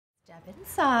Step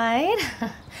inside.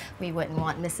 We wouldn't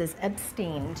want Mrs.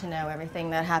 Epstein to know everything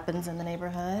that happens in the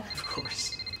neighborhood. Of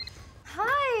course.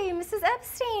 Hi, Mrs.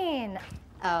 Epstein.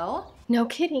 Oh? No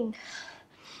kidding.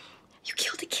 You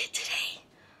killed a kid today.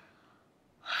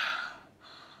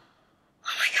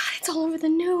 Oh my God, it's all over the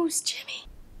news, Jimmy.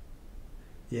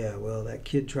 Yeah, well, that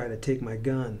kid tried to take my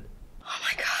gun. Oh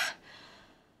my God.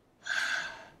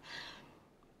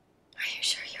 Are you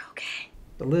sure you're okay?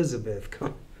 Elizabeth,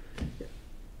 come.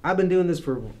 I've been doing this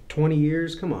for 20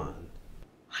 years. Come on.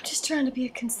 I'm just trying to be a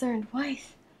concerned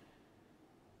wife.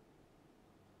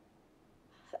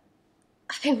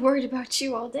 I've been worried about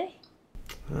you all day.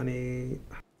 Honey.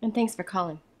 And thanks for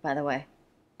calling, by the way.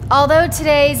 Although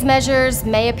today's measures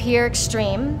may appear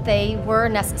extreme, they were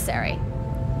necessary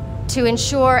to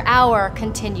ensure our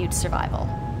continued survival.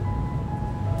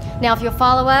 Now, if you'll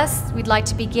follow us, we'd like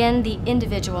to begin the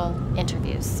individual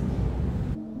interviews.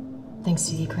 Thanks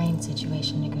to the Ukraine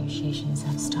situation, negotiations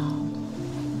have stalled.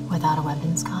 Without a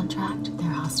weapons contract, their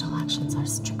hostile actions are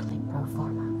strictly pro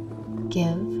forma.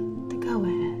 Give the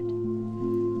go-ahead.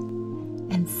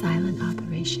 And silent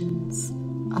operations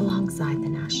alongside the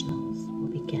Nationals will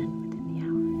begin within the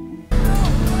hour.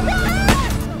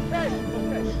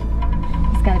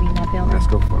 He's gotta be in that building. Let's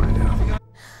go find out.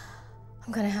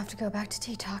 I'm gonna have to go back to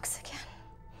detox again.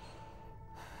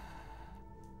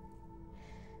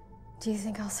 Do you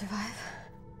think I'll survive?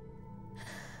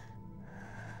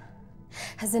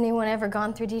 Has anyone ever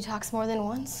gone through detox more than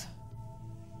once?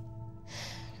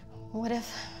 What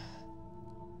if...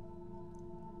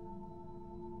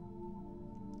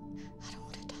 I don't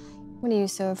want to die. What are you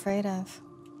so afraid of?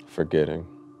 Forgetting.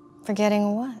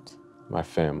 Forgetting what? My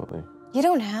family. You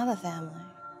don't have a family.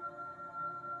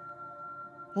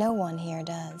 No one here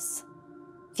does.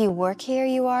 If you work here,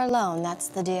 you are alone. That's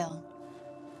the deal.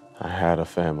 I had a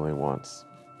family once.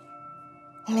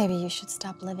 Maybe you should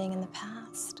stop living in the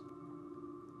past.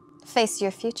 Face your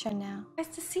future now. Nice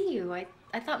to see you. I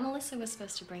thought Melissa was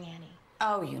supposed to bring Annie.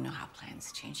 Oh, you know how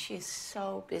plans change. She is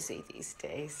so busy these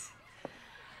days.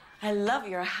 I love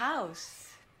your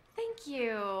house. Thank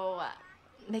you.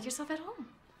 Make yourself at home.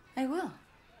 I will.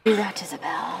 Do that,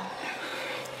 Isabel.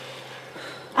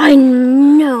 I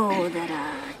know that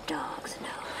our dogs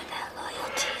know what that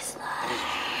loyalty's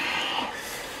like.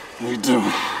 We do.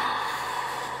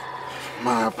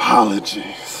 My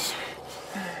apologies.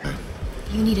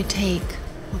 You need to take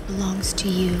what belongs to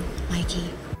you, Mikey.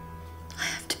 I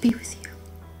have to be with you.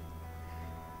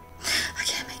 I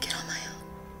can't make it on my own.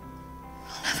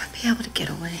 I'll never be able to get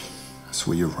away. That's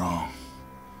where you're wrong.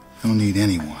 You don't need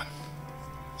anyone.